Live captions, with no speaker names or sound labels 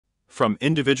From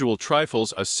individual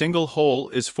trifles a single whole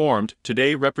is formed.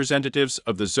 Today representatives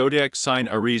of the zodiac sign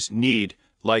Aries need,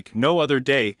 like no other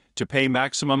day, to pay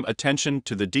maximum attention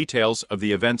to the details of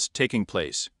the events taking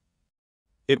place.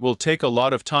 It will take a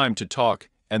lot of time to talk,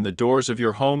 and the doors of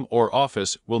your home or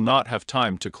office will not have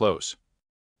time to close.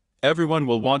 Everyone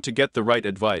will want to get the right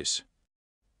advice.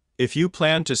 If you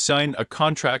plan to sign a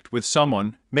contract with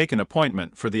someone, make an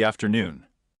appointment for the afternoon.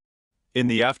 In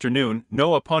the afternoon,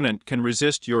 no opponent can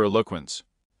resist your eloquence.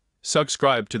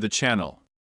 Subscribe to the channel.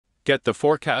 Get the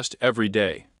forecast every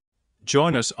day.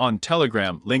 Join us on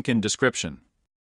Telegram, link in description.